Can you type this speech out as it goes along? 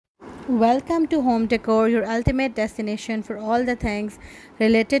Welcome to Home Decor, your ultimate destination for all the things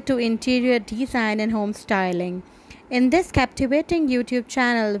related to interior design and home styling. In this captivating YouTube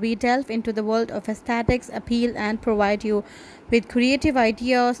channel, we delve into the world of aesthetics, appeal, and provide you with creative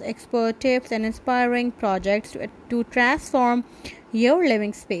ideas, expert tips, and inspiring projects to transform your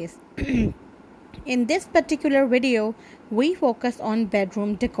living space. In this particular video, we focus on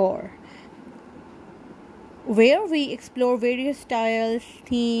bedroom decor, where we explore various styles,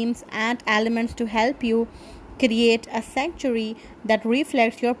 themes, and elements to help you create a sanctuary that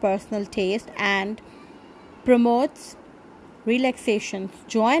reflects your personal taste and promotes relaxation.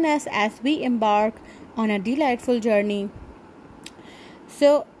 Join us as we embark on a delightful journey.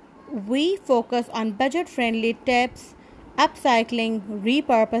 So, we focus on budget friendly tips, upcycling,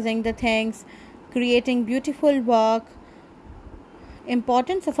 repurposing the things, creating beautiful work,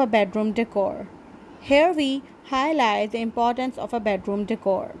 importance of a bedroom decor. Here we highlight the importance of a bedroom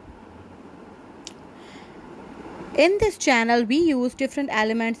decor. In this channel, we use different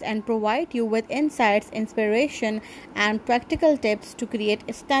elements and provide you with insights, inspiration, and practical tips to create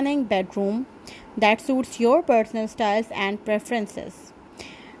a stunning bedroom that suits your personal styles and preferences.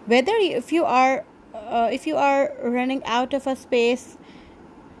 Whether if you are running out of a space,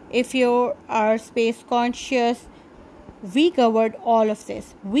 if you are space conscious, we covered all of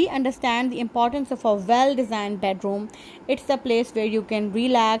this. We understand the importance of a well-designed bedroom. It's a place where you can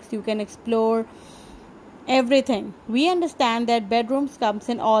relax, you can explore everything. We understand that bedrooms comes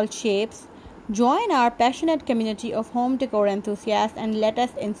in all shapes. Join our passionate community of home decor enthusiasts and let us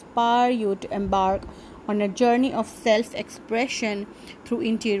inspire you to embark on a journey of self-expression through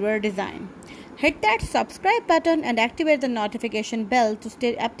interior design. Hit that subscribe button and activate the notification bell to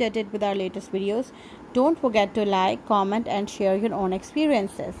stay updated with our latest videos. Don't forget to like, comment, and share your own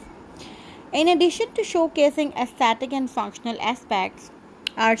experiences. In addition to showcasing aesthetic and functional aspects,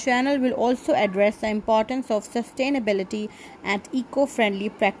 our channel will also address the importance of sustainability and eco-friendly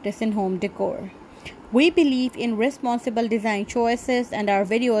practice in home decor. We believe in responsible design choices, and our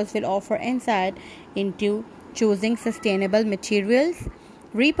videos will offer insight into choosing sustainable materials,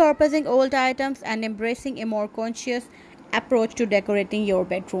 repurposing old items, and embracing a more conscious approach to decorating your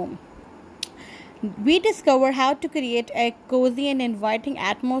bedroom. We discover how to create a cozy and inviting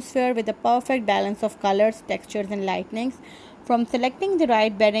atmosphere with a perfect balance of colors, textures, and lightnings. From selecting the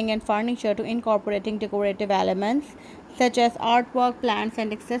right bedding and furniture to incorporating decorative elements such as artwork, plants,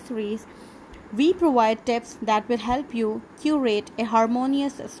 and accessories, we provide tips that will help you curate a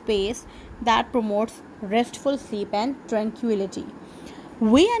harmonious space that promotes restful sleep and tranquility.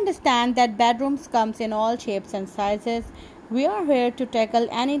 We understand that bedrooms comes in all shapes and sizes. We are here to tackle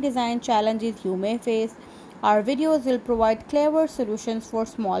any design challenges you may face. Our videos will provide clever solutions for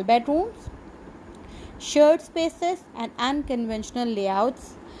small bedrooms, shared spaces, and unconventional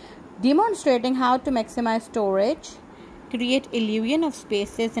layouts, demonstrating how to maximize storage, create illusion of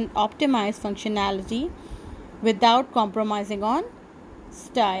spaces, and optimize functionality without compromising on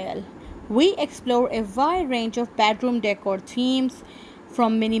style. We explore a wide range of bedroom decor themes,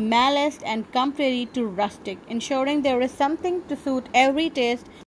 from minimalist and contemporary to rustic, ensuring there is something to suit every taste